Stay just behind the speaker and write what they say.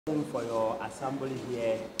For your assembly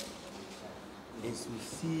here is to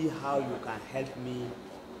see how you can help me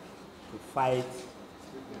to fight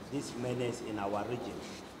this menace in our region.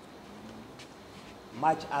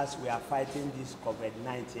 Much as we are fighting this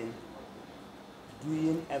COVID-19,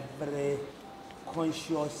 doing every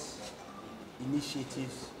conscious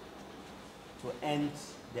initiatives to end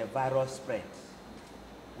the virus spread,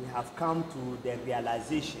 we have come to the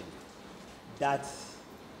realization that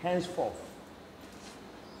henceforth,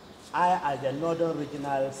 I, as the Northern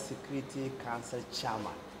Regional Security Council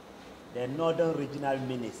Chairman, the Northern Regional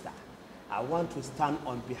Minister, I want to stand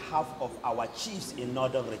on behalf of our chiefs in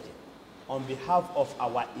Northern Region, on behalf of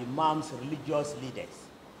our imams, religious leaders,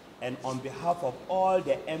 and on behalf of all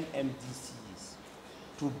the MMDCs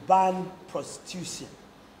to ban prostitution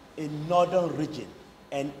in Northern Region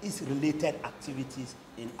and its related activities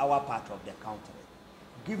in our part of the country.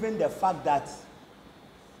 Given the fact that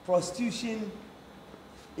prostitution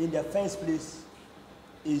in the first place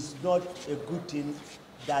is not a good thing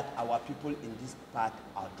that our people in this part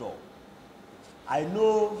adore. I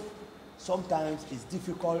know sometimes it's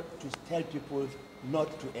difficult to tell people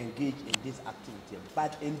not to engage in this activity,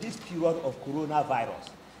 but in this period of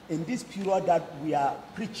coronavirus, in this period that we are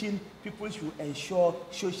preaching people should ensure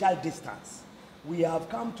social distance, we have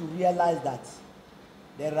come to realize that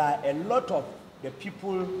there are a lot of the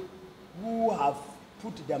people who have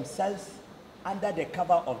put themselves under the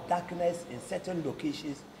cover of darkness in certain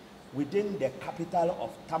locations within the capital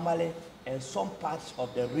of Tamale and some parts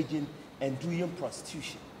of the region and doing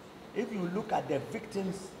prostitution. If you look at the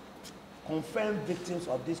victims, confirmed victims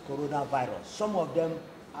of this coronavirus, some of them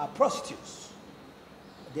are prostitutes.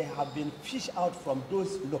 They have been fished out from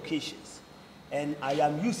those locations, and I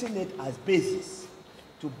am using it as basis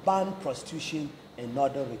to ban prostitution in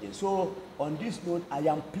Northern region. So on this note, I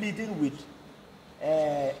am pleading with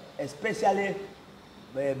especially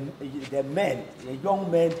the men, the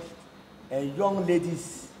young men and young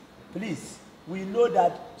ladies, please, we know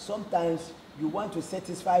that sometimes you want to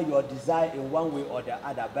satisfy your desire in one way or the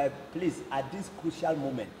other, but please, at this crucial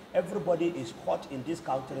moment, everybody is hot in this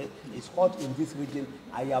country, is hot in this region.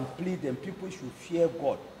 I am pleading, people should fear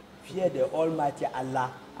God, fear the Almighty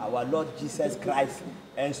Allah, our Lord Jesus Christ,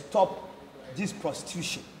 and stop this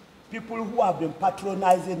prostitution. People who have been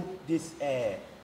patronizing this